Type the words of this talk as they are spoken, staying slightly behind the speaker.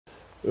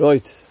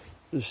Right,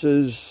 this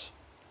is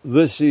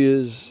this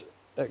year's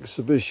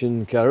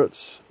exhibition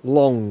carrots,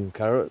 long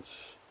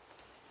carrots.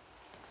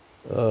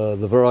 The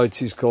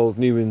variety is called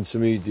New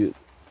Intermediate.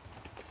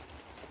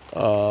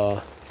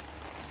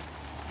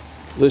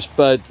 This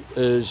bed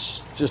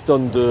is just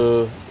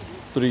under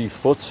 3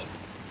 foot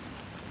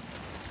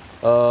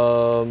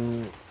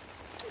to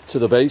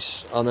the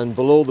base, and then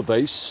below the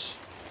base,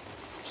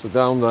 so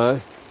down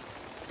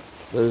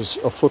there's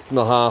 1.5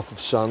 foot of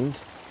sand.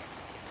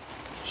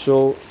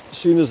 So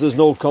seeing as there's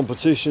no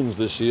competitions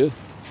this year,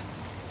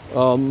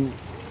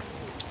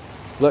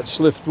 let's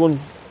lift one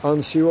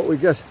and see what we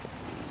get.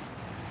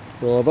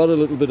 So I've had a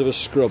little bit of a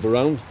scrub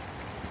around,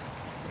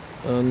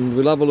 and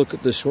we'll have a look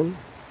at this one.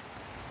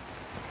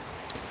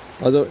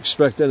 I don't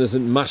expect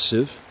anything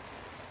massive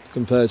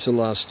compared to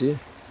last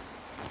year.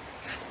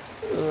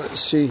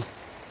 Let's see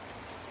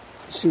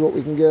what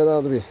we can get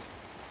out of it.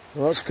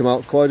 Well, that's come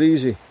out quite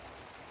easy.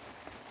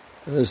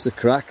 There's the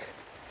crack.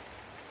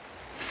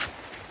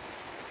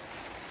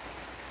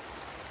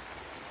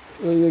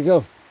 There you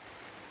go.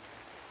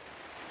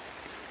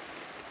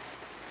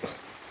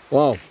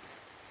 Wow.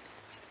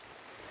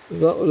 If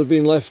that would have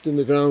been left in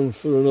the ground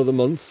for another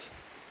month,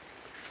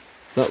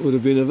 that would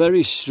have been a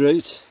very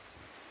straight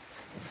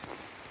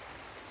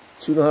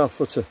 2.5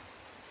 footer.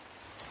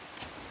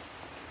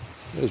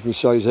 There's my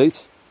size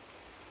 8.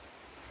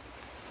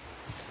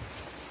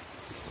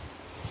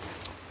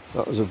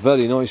 That was a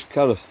very nice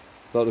carrot.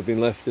 That would have been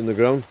left in the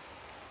ground.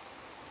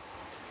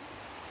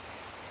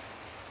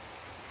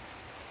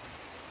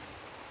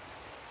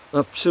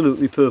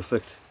 Absolutely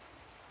perfect.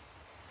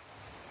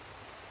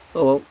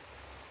 Oh well,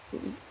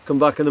 come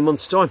back in a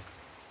month's time,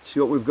 see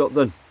what we've got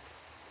then.